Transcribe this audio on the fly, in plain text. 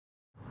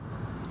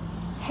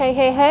Hey,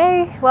 hey,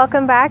 hey.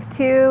 Welcome back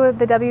to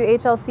the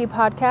WHLC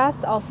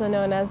podcast, also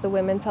known as the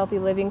Women's Healthy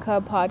Living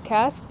Club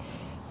podcast,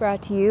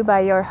 brought to you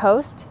by your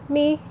host,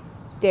 me,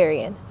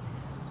 Darian.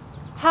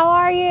 How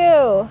are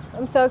you?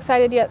 I'm so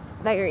excited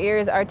that your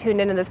ears are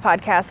tuned into this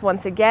podcast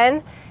once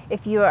again.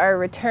 If you are a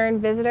return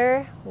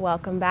visitor,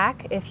 welcome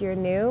back. If you're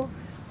new,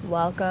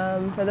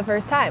 welcome for the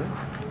first time.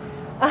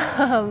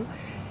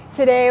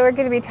 Today we're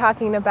going to be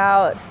talking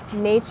about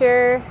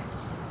nature,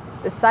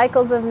 the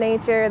cycles of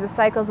nature, the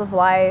cycles of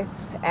life,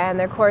 and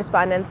their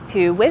correspondence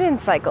to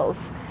women's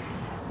cycles.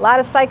 A lot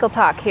of cycle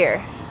talk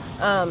here.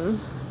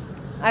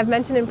 I've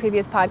mentioned in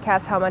previous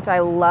podcasts how much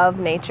I love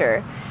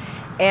nature.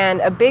 And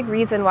a big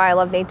reason why I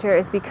love nature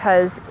is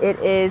because it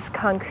is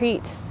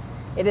concrete.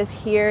 It is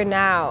here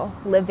now,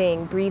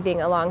 living,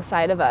 breathing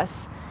alongside of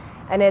us.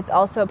 And it's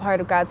also a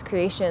part of God's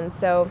creation.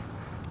 So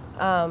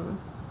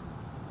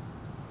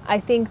I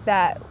think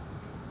that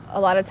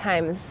a lot of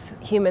times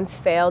humans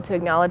fail to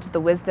acknowledge the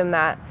wisdom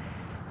that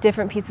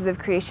different pieces of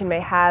creation may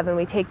have, and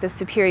we take this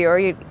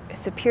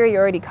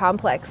superiority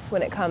complex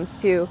when it comes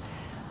to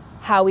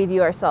how we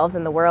view ourselves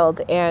in the world.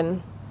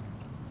 And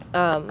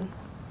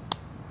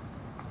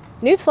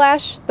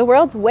newsflash, the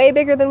world's way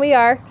bigger than we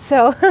are,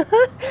 so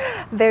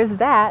there's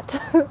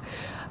that.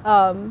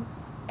 And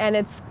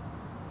it's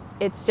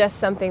just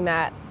something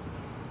that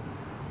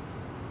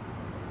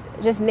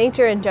just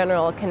nature in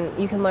general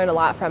you can learn a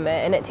lot from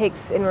it, and it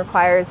takes and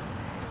requires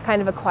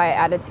kind of a quiet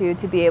attitude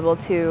to be able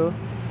to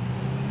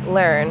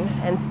learn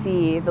and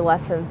see the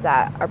lessons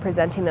that are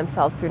presenting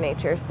themselves through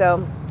nature.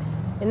 So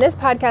in this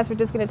podcast, we're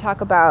just going to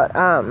talk about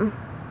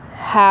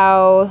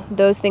how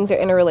those things are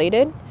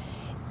interrelated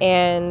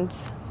and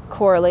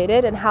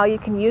correlated, and how you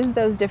can use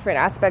those different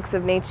aspects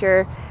of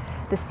nature,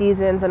 the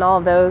seasons, and all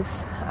of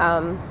those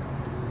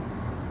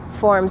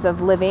forms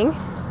of living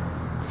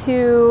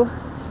to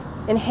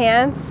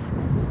enhance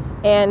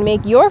and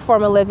make your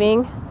form of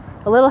living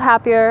a little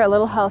happier, a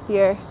little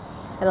healthier,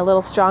 and a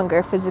little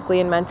stronger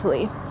physically and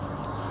mentally.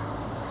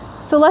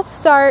 So let's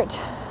start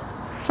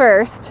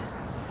first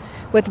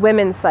with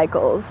women's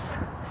cycles.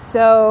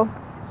 So,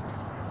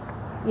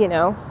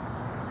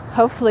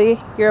 hopefully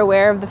you're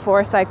aware of the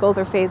 4 cycles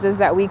or phases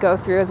that we go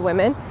through as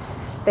women.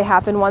 They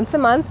happen once a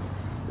month,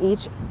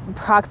 each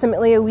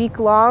approximately a week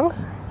long.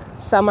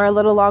 Some are a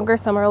little longer,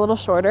 some are a little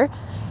shorter.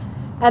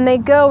 And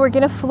we're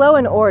going to flow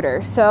in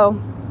order. So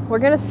we're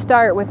going to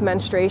start with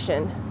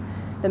menstruation,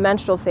 the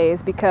menstrual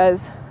phase,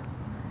 because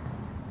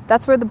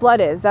that's where the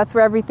blood is. That's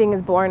where everything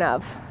is born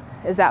of,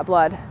 is that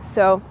blood.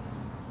 So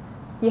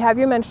you have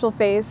your menstrual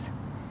phase,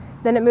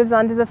 then it moves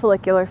on to the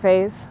follicular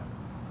phase.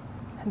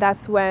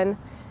 That's when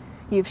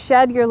you've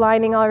shed your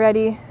lining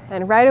already,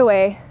 and right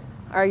away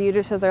our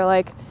uteruses are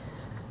like,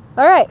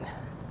 all right,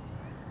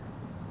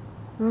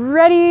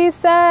 ready,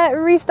 set,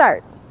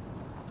 restart.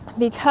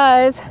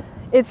 Because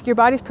it's your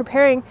body's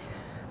preparing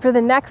for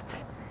the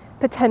next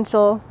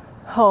potential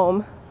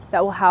home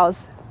that will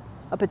house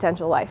a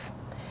potential life.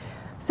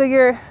 So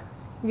your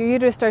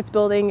uterus starts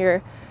building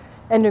your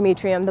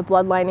endometrium, the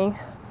blood lining,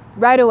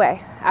 right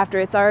away after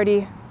it's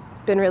already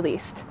been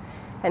released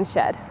and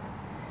shed.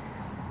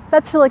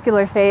 That's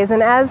follicular phase.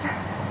 And as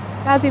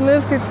we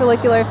move through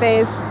follicular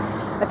phase,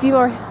 a few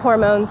more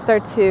hormones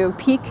start to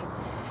peak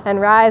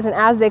and rise. And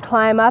as they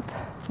climb up,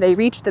 they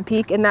reach the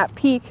peak, and that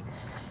peak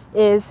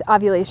is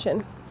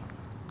ovulation,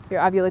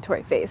 your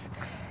ovulatory phase.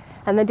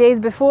 And the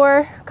days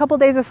before, a couple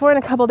days before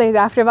and a couple days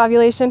after of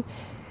ovulation,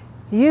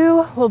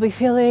 you will be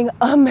feeling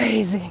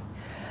amazing.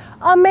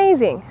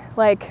 Amazing.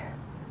 Like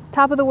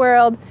top of the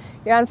world,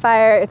 you're on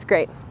fire, it's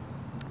great.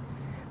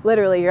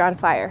 Literally, you're on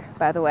fire,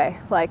 by the way.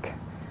 Like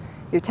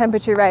your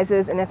temperature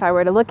rises, and if I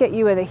were to look at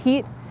you with a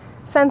heat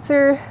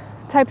sensor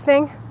type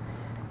thing,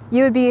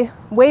 you would be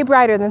way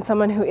brighter than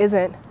someone who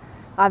isn't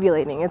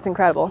ovulating. It's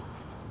incredible.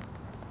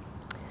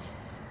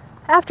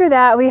 After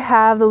that, we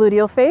have the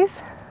luteal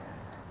phase.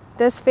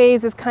 This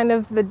phase is kind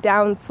of the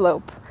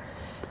downslope.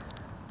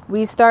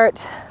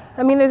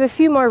 There's a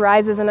few more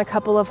rises in a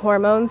couple of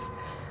hormones,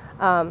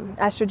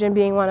 estrogen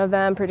being one of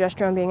them,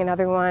 progesterone being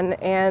another one,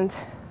 and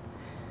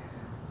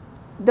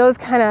those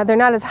they're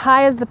not as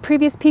high as the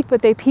previous peak,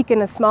 but they peak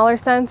in a smaller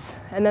sense,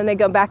 and then they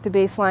go back to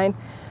baseline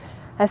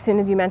as soon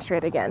as you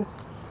menstruate again.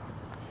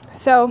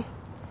 So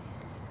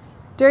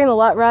during the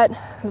lut rut,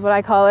 is what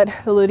I call it,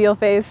 the luteal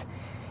phase,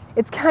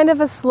 it's kind of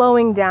a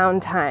slowing down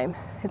time.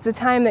 It's a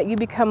time that you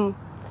become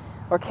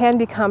or can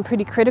become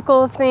pretty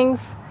critical of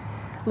things,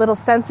 a little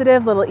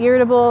sensitive, a little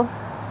irritable,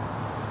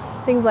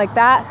 things like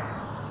that,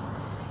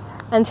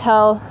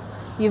 until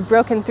you've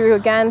broken through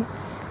again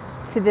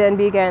to then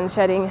begin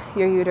shedding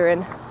your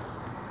uterine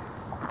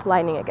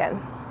lining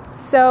again.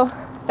 So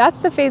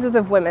that's the phases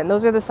of women.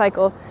 That's the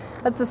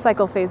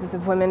cycle phases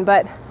of women.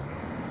 But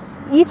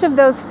each of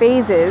those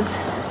phases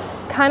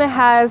kind of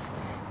has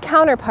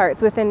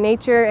counterparts within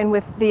nature and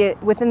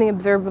within the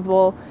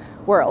observable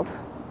world.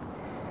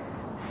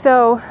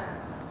 So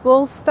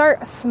we'll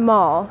start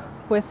small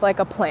with like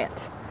a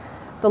plant,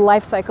 the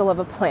life cycle of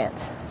a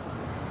plant.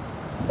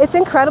 It's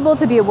incredible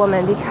to be a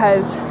woman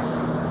because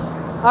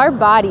our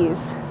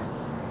bodies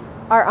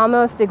are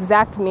almost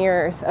exact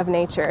mirrors of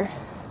nature.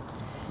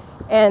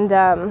 And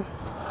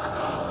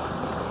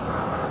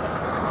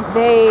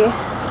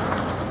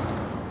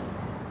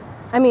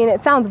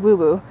it sounds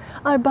woo-woo.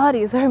 Our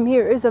bodies are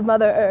mirrors of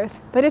Mother Earth,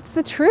 but it's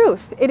the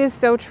truth. It is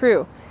so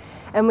true.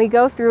 And we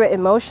go through it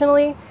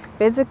emotionally,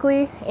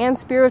 physically, and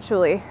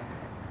spiritually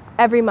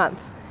every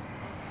month.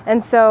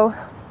 And so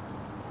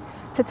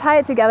to tie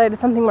it together to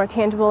something more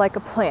tangible like a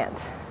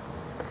plant,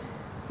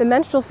 the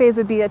menstrual phase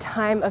would be a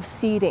time of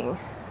seeding.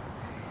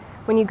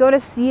 When you go to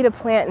seed a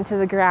plant into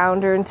the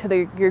ground or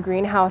into your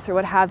greenhouse or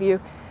what have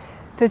you,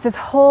 there's this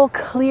whole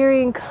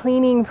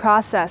cleaning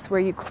process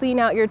where you clean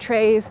out your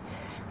trays,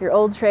 your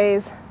old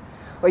trays,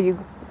 or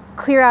you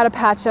clear out a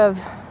patch of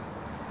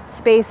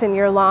space in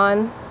your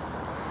lawn.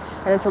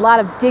 And it's a lot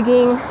of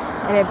digging,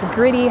 and it's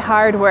gritty,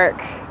 hard work.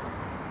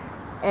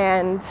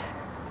 And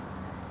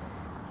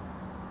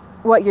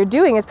what you're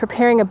doing is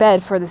preparing a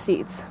bed for the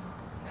seeds.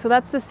 So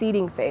that's the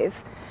seeding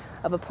phase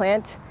of a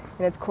plant,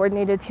 and it's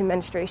coordinated to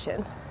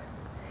menstruation.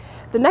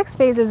 The next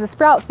phase is the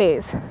sprout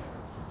phase.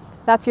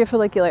 That's your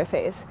follicular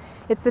phase.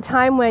 It's the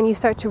time when you're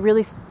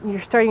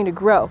starting to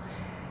grow.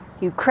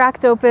 You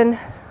cracked open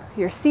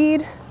your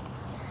seed,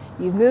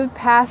 you've moved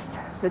past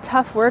the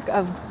tough work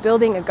of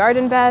building a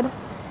garden bed,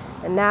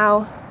 and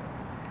now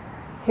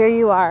here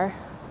you are,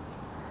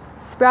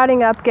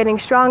 sprouting up, getting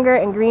stronger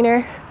and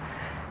greener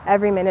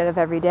every minute of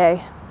every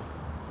day.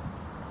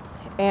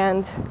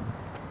 And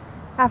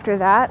after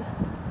that,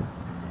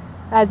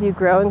 as you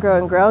grow and grow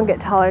and grow and get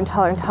taller and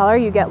taller and taller,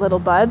 you get little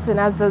buds, and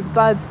as those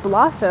buds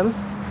blossom,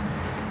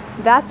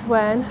 that's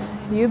when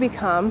you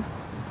become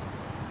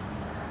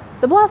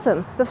the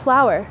blossom, the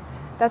flower.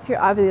 That's your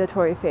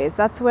ovulatory phase.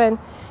 That's when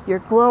you're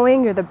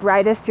glowing, you're the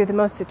brightest, you're the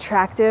most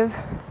attractive,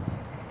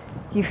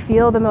 you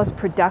feel the most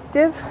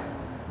productive.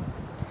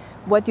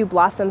 What do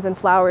blossoms and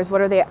flowers,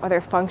 what are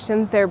their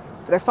functions? Their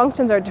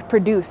functions are to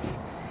produce.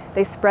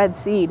 They spread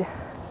seed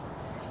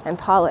and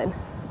pollen.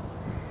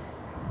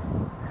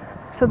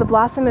 So the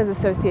blossom is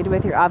associated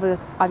with your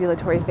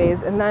ovulatory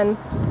phase, and then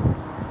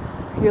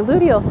your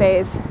luteal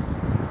phase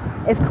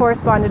is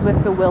corresponded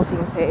with the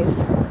wilting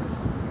phase.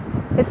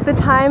 It's the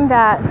time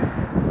that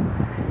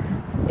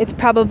it's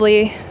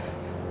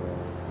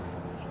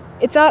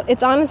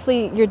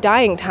honestly your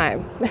dying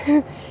time.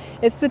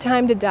 It's the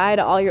time to die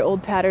to all your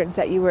old patterns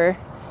that you were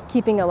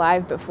keeping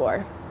alive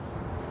before,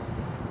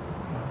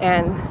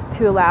 and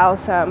to allow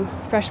some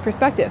fresh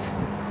perspective,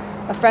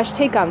 a fresh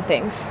take on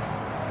things.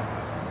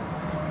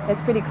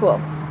 It's pretty cool.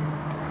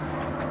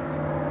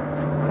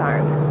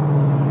 Darn.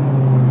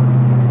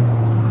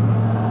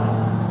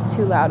 It's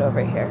too loud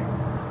over here.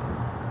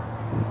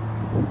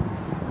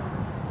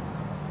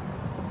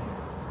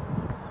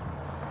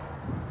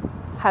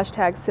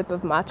 Hashtag sip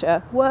of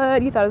matcha.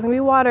 What? You thought it was going to be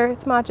water.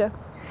 It's matcha.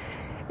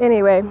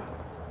 Anyway,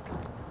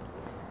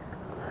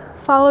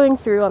 following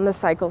through on the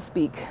cycle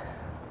speak,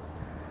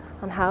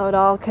 on how it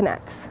all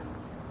connects.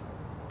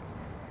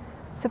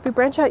 So if we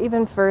branch out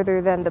even further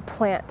than the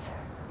plant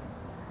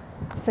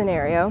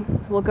scenario,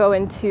 we'll go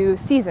into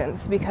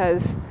seasons,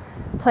 because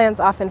plants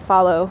often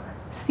follow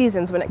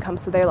seasons when it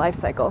comes to their life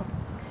cycle.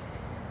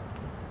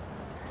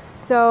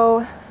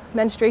 So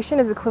menstruation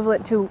is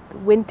equivalent to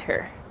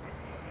winter.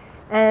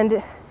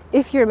 And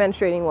if you're a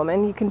menstruating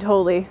woman,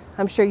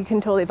 I'm sure you can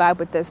totally vibe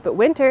with this, but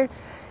winter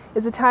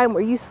is a time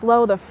where you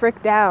slow the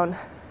frick down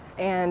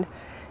and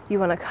you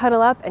want to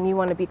cuddle up and you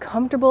want to be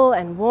comfortable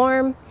and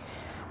warm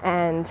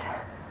and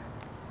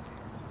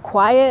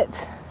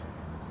quiet,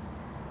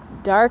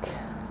 dark,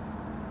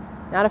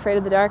 not afraid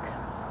of the dark.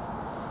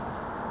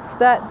 So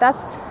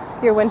that's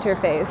your winter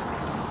phase.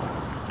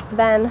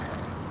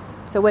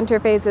 So winter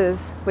phase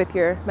is with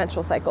your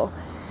menstrual cycle.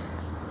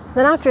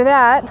 Then after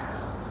that,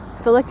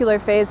 follicular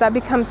phase, that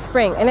becomes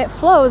spring, and it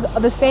flows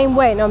the same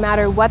way no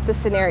matter what the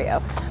scenario.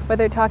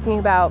 Whether we're talking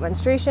about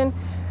menstruation,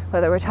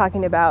 whether we're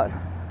talking about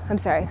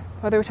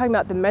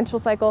the menstrual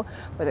cycle,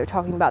 whether we're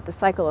talking about the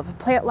cycle of a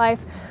plant life,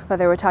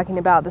 whether we're talking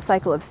about the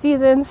cycle of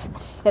seasons,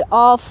 it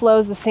all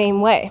flows the same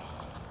way.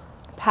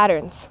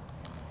 Patterns.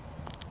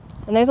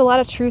 And there's a lot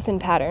of truth in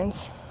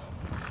patterns.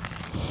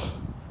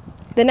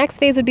 The next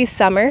phase would be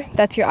summer.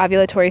 That's your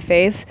ovulatory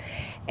phase.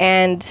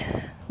 And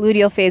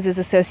luteal phase is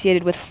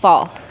associated with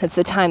fall. It's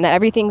the time that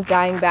everything's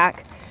dying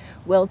back,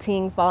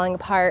 wilting, falling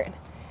apart,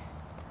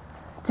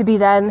 to be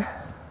then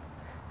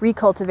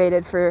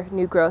recultivated for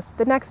new growth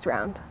the next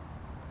round.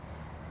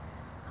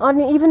 On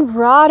an even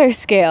broader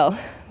scale,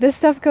 this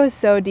stuff goes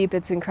so deep,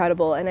 it's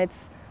incredible, and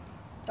it's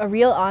a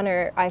real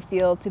honor, I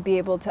feel, to be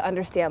able to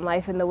understand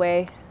life in the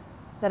way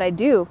that I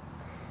do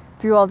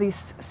through all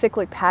these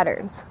cyclic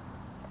patterns.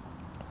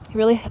 It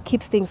really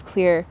keeps things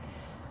clear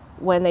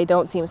when they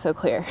don't seem so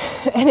clear.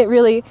 And it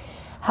really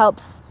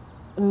helps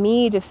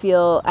me to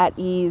feel at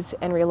ease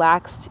and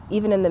relaxed,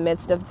 even in the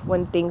midst of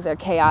when things are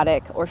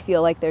chaotic or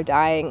feel like they're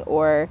dying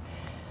or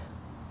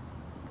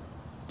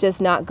just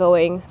not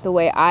going the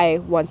way I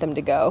want them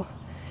to go.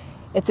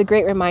 It's a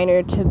great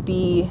reminder to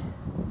be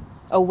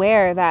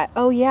aware that,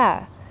 oh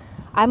yeah,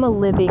 I'm a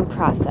living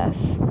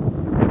process.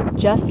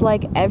 just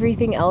like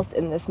everything else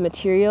in this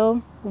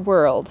material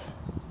world,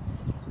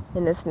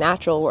 in this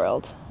natural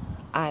world,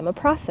 I'm a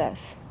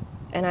process,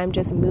 and I'm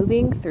just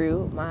moving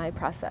through my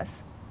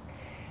process.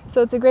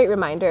 So it's a great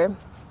reminder.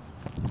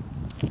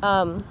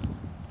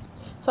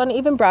 So on an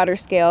even broader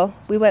scale,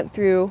 we went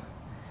through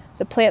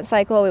the plant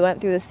cycle, we went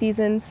through the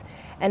seasons,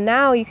 and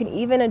now you can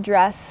even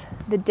address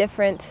the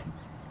different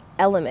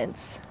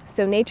elements.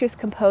 So nature's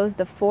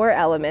composed of 4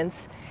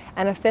 elements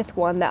and a 5th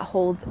one that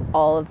holds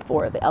all of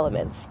 4 of the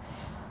elements.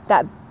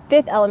 That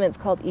 5th element is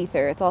called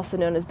ether. It's also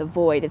known as the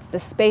void. It's the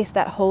space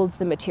that holds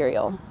the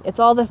material. It's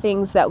all the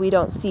things that we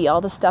don't see,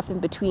 all the stuff in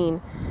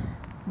between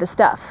the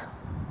stuff.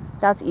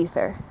 That's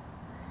ether.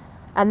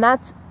 And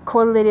that's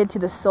correlated to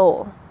the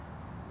soul,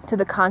 to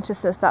the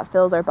consciousness that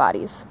fills our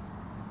bodies.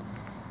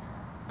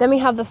 Then we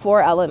have the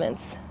 4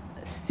 elements,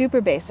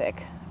 super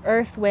basic: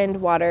 earth,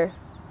 wind, fire,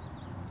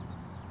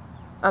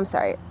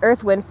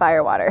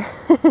 water.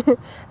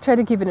 Try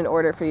to keep it in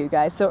order for you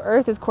guys. So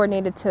earth is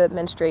coordinated to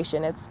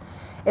menstruation.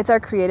 It's our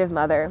creative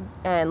mother.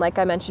 And like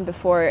I mentioned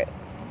before,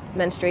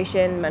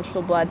 menstruation,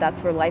 menstrual blood,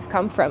 that's where life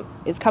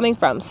is coming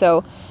from.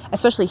 So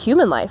especially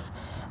human life.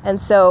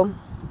 And so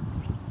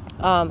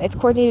it's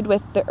coordinated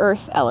with the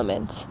earth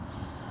element.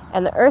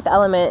 And the earth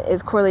element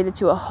is correlated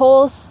to a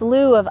whole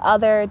slew of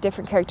other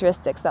different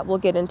characteristics that we'll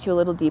get into a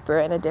little deeper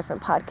in a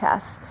different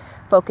podcast,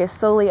 focused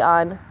solely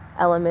on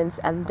elements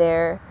and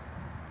their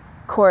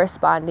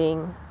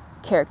corresponding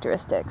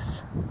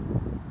characteristics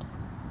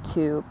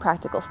to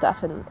practical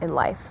stuff in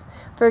life.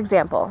 For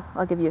example,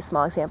 I'll give you a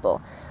small example.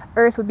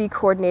 Earth would be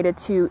coordinated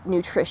to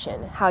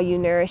nutrition, how you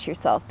nourish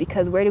yourself,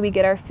 because where do we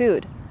get our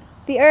food?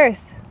 The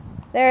earth.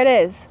 There it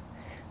is.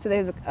 So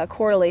there's a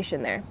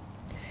correlation there.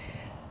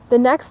 The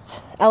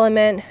next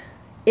element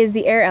is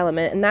the air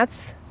element, and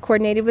that's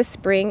coordinated with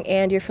spring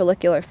and your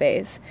follicular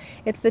phase.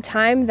 It's the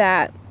time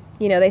that,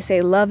 they say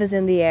love is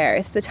in the air.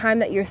 It's the time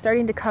that you're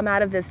starting to come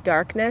out of this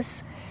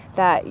darkness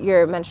that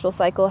your menstrual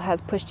cycle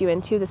has pushed you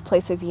into, this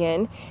place of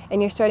yin,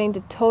 and you're starting to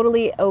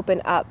totally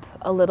open up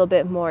a little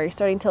bit more. You're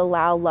starting to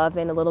allow love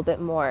in a little bit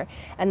more.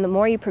 And the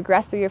more you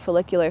progress through your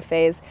follicular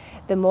phase,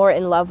 the more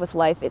in love with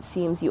life it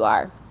seems you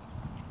are,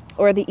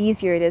 or the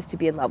easier it is to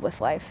be in love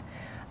with life.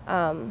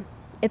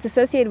 It's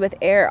associated with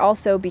air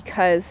also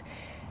because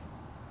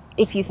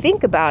if you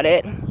think about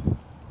it,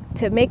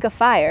 to make a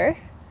fire,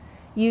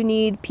 you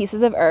need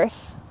pieces of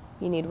earth,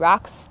 you need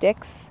rocks,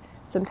 sticks,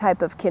 some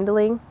type of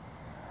kindling,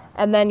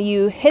 and then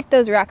you hit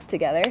those rocks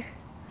together,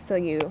 so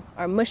you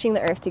are mushing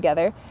the earth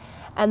together,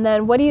 and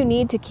then what do you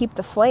need to keep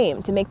the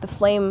flame, to make the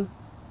flame,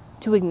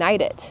 to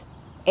ignite it?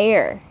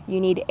 Air.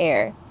 You need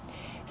air.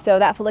 So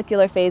that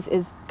follicular phase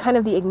is kind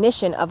of the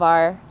ignition of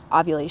our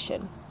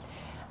ovulation.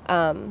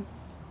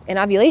 And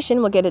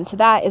ovulation, we'll get into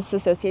that, is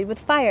associated with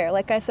fire.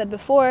 Like I said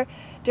before,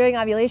 during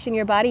ovulation,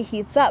 your body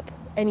heats up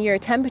and your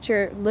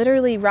temperature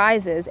literally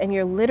rises and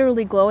you're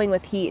literally glowing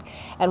with heat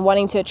and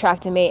wanting to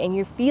attract a mate and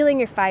you're feeling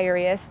your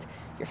fieriest.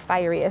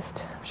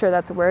 I'm sure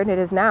that's a word, it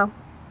is now.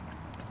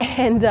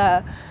 And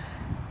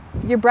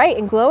you're bright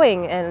and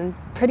glowing and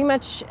pretty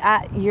much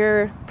at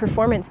your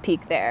performance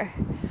peak there.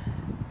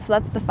 So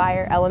that's the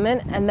fire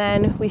element. And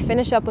then we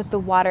finish up with the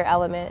water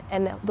element.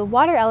 And the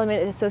water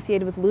element is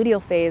associated with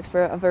luteal phase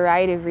for a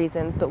variety of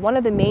reasons. But one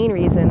of the main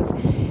reasons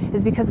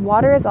is because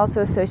water is also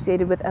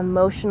associated with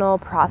emotional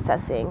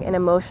processing and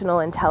emotional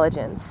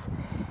intelligence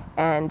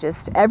and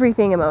just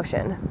everything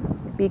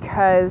emotion,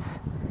 because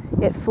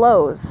it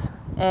flows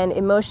and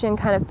emotion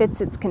kind of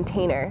fits its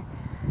container.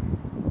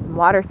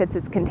 Water fits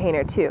its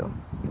container too.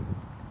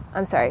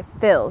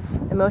 Fills.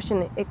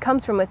 Emotion, it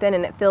comes from within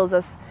and it fills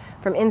us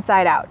from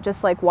inside out,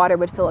 just like water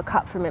would fill a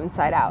cup from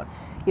inside out.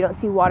 You don't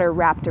see water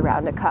wrapped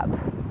around a cup,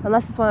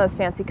 unless it's one of those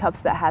fancy cups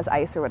that has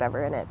ice or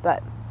whatever in it,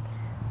 but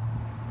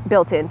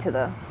built into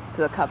the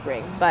cup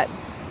ring. But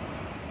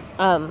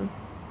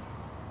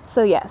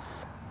so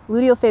yes,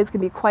 luteal phase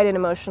can be quite an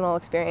emotional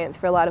experience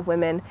for a lot of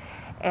women,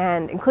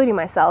 and including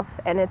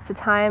myself. And it's a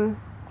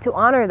time to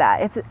honor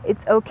that.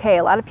 It's okay.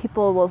 A lot of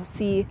people will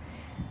see,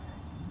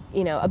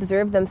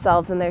 observe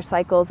themselves in their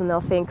cycles, and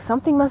they'll think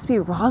something must be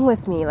wrong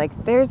with me. Like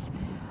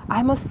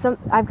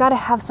I've got to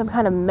have some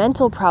kind of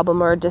mental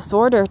problem or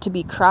disorder to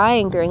be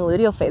crying during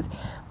luteal phase.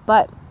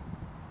 But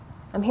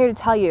I'm here to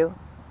tell you,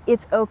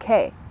 it's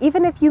okay.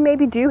 Even if you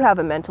maybe do have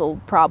a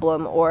mental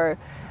problem or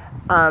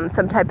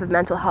some type of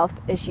mental health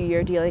issue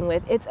you're dealing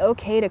with, it's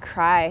okay to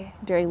cry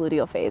during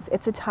luteal phase.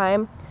 It's a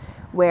time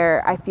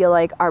where I feel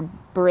like our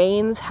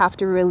brains have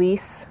to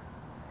release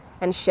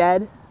and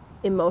shed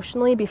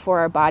emotionally before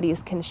our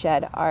bodies can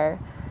shed our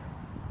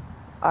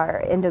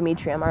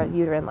endometrium, our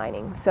uterine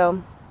lining.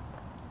 So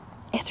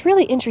it's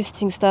really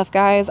interesting stuff,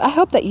 guys. I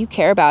hope that you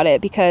care about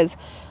it, because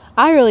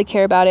I really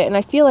care about it, and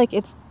I feel like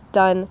it's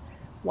done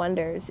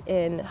wonders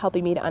in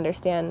helping me to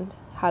understand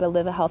how to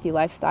live a healthy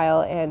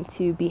lifestyle and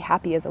to be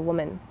happy as a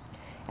woman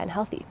and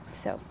healthy.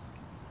 So,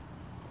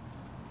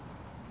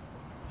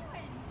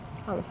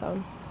 on the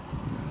phone.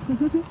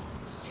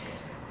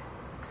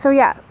 So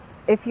yeah,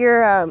 if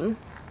you're, I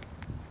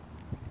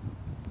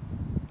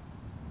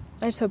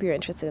just hope you're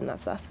interested in that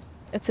stuff.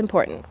 It's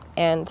important.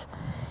 And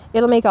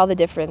it'll make all the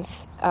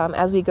difference.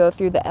 As we go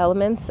through the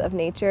elements of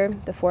nature,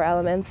 the 4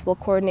 elements, we'll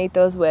coordinate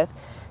those with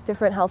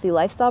different healthy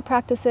lifestyle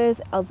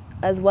practices,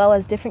 as well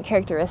as different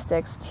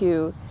characteristics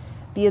to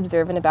be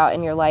observant about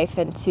in your life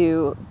and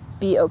to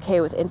be okay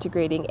with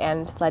integrating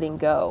and letting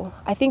go.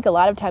 I think a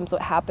lot of times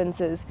what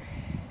happens is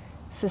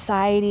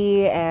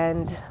society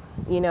and,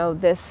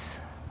 this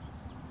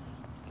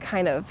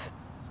kind of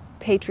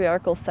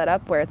patriarchal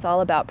setup where it's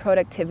all about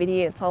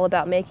productivity, it's all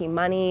about making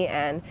money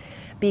and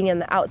being in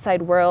the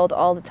outside world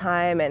all the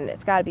time, and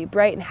it's got to be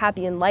bright and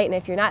happy and light, and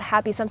if you're not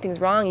happy, something's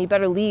wrong, you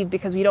better leave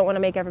because we don't want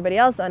to make everybody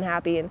else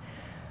unhappy, and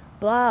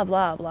blah,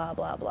 blah, blah,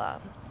 blah, blah.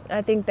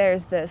 I think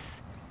there's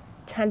this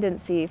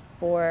tendency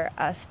for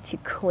us to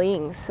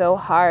cling so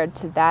hard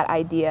to that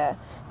idea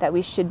that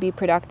we should be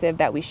productive,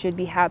 that we should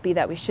be happy,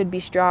 that we should be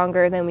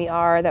stronger than we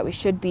are, that we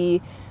should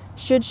be,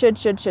 should.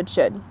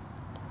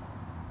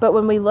 But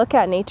when we look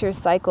at nature's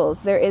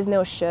cycles, there is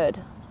no should.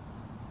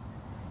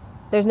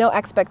 There's no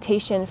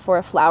expectation for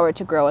a flower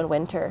to grow in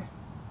winter.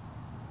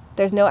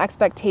 There's no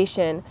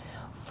expectation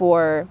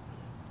for,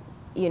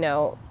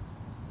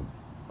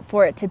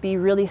 for it to be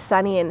really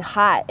sunny and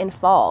hot in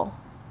fall.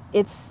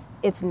 It's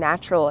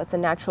natural. It's a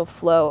natural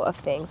flow of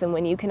things. And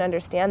when you can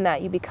understand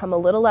that, you become a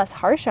little less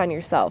harsh on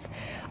yourself,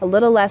 a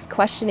little less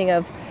questioning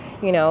of,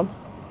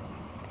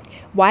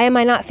 why am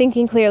I not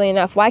thinking clearly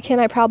enough? Why can't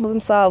I problem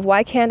solve?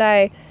 Why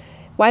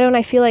don't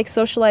I feel like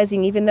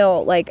socializing even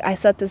though I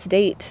set this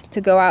date to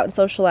go out and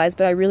socialize,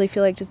 but I really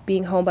feel like just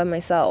being home by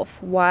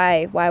myself?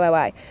 Why?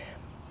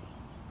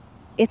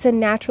 It's a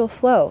natural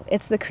flow.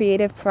 It's the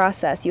creative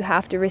process. You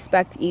have to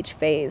respect each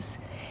phase.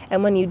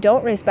 And when you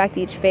don't respect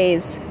each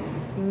phase,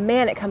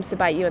 man, it comes to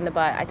bite you in the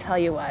butt. I tell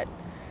you what,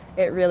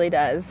 it really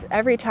does.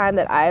 Every time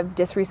that I've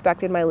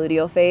disrespected my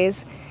luteal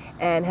phase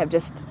and have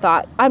just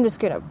thought, I'm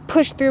just going to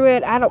push through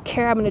it. I don't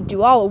care. I'm going to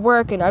do all the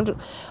work and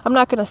I'm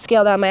not going to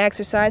scale down my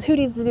exercise. Who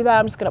needs to do that?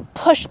 I'm just going to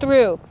push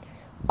through.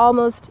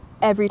 Almost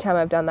every time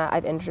I've done that,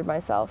 I've injured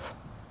myself.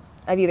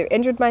 I've either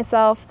injured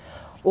myself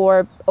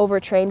or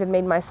overtrained and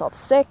made myself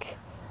sick.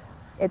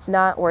 It's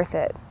not worth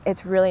it.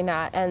 It's really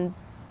not. And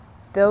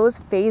those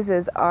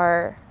phases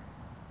are,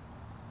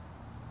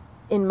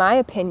 in my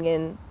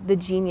opinion, the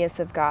genius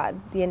of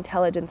God, the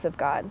intelligence of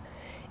God.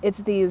 It's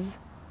this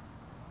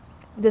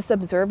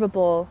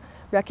observable,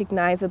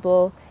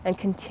 recognizable, and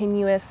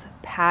continuous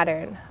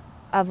pattern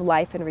of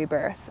life and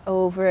rebirth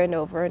over and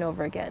over and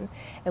over again.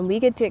 And we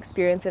get to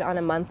experience it on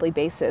a monthly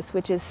basis,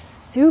 which is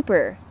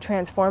super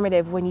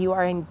transformative when you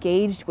are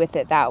engaged with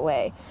it that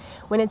way.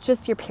 When it's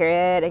just your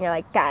period and you're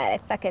like, God, I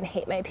fucking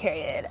hate my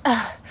period.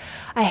 Ugh,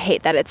 I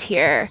hate that it's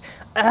here.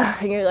 Ugh,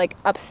 and you're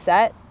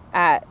upset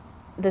at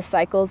the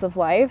cycles of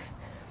life,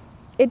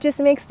 it just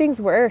makes things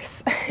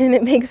worse and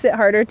it makes it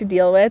harder to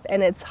deal with,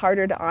 and it's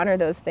harder to honor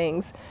those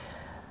things.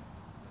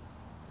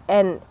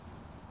 And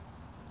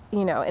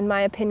in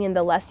my opinion,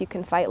 the less you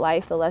can fight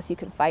life, the less you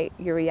can fight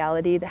your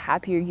reality, the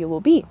happier you will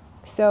be.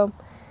 So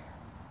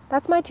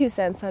that's my 2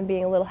 cents on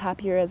being a little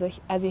happier as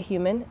a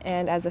human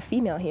and as a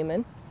female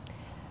human.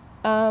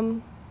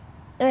 And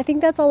I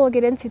think that's all we'll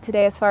get into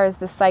today as far as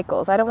the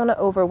cycles. I don't want to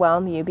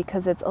overwhelm you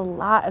because it's a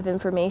lot of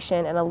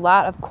information and a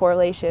lot of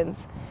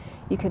correlations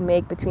you can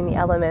make between the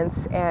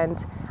elements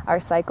and our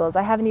cycles.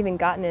 I haven't even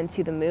gotten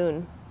into the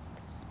moon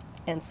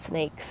and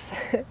snakes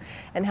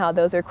and how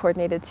those are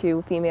coordinated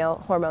to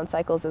female hormone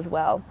cycles as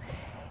well.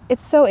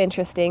 It's so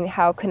interesting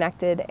how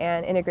connected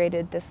and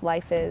integrated this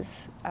life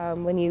is.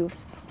 When you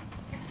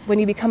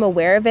become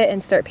aware of it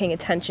and start paying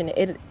attention,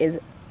 it is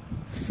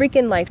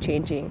freaking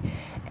life-changing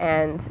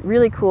and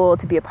really cool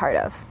to be a part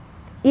of.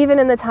 Even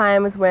in the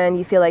times when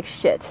you feel like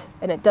shit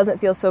and it doesn't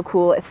feel so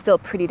cool, it's still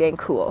pretty dang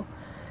cool.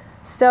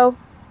 So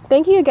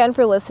thank you again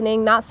for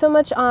listening. Not so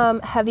much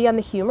heavy on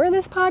the humor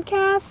this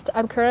podcast.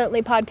 I'm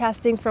currently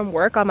podcasting from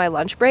work on my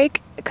lunch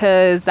break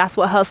because that's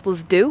what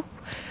hustlers do.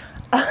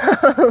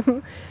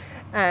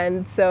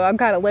 And so I'm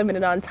kind of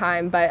limited on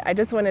time, but I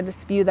just wanted to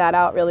spew that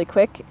out really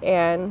quick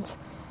and,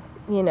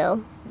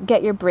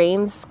 get your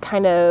brains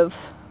kind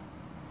of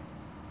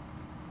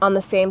on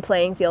the same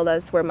playing field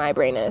as where my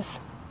brain is.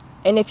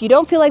 And if you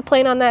don't feel like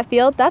playing on that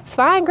field, that's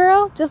fine,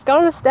 girl. Just go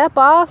to step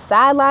off,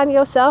 sideline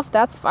yourself.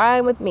 That's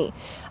fine with me.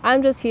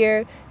 I'm just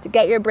here to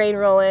get your brain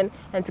rolling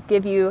and to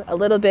give you a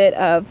little bit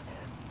of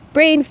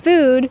brain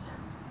food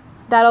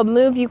that'll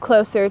move you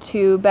closer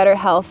to better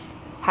health,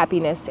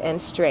 happiness,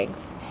 and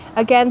strength.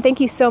 Again, thank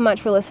you so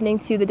much for listening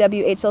to the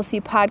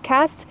WHLC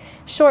podcast.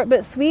 Short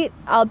but sweet.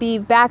 I'll be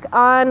back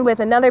on with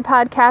another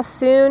podcast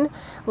soon.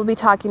 We'll be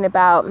talking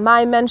about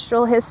my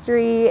menstrual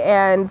history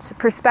and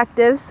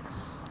perspectives.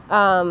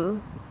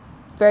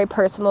 Very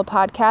personal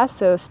podcast,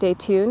 so stay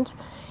tuned.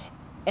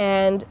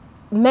 And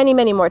many,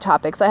 many more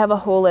topics. I have a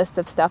whole list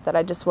of stuff that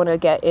I just want to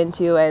get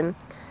into and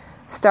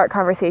start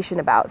conversation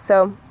about.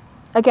 So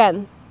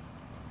again,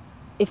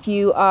 if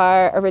you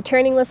are a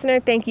returning listener,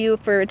 thank you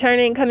for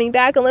returning, coming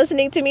back and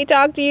listening to me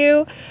talk to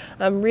you.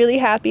 I'm really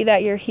happy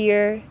that you're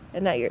here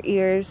and that your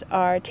ears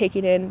are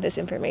taking in this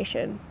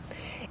information.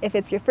 If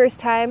it's your first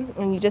time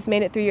and you just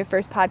made it through your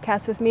first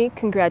podcast with me,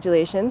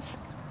 congratulations.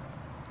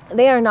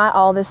 they are not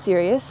all this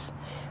serious.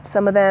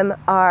 Some of them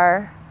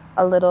are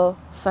a little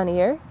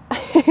funnier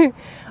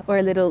or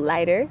a little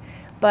lighter,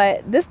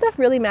 but this stuff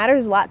really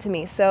matters a lot to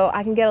me. So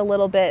I can get a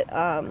little bit,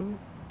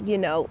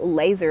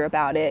 laser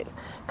about it,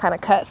 kind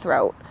of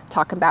cutthroat,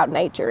 talking about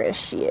nature and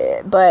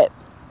shit. But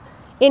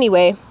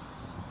anyway,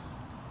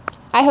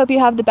 I hope you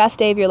have the best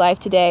day of your life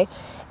today.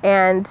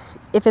 And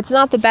if it's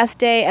not the best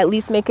day, at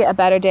least make it a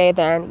better day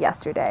than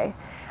yesterday.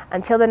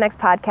 Until the next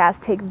podcast,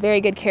 take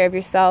very good care of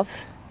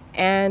yourself,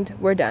 and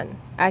we're done.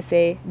 I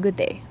say good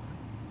day.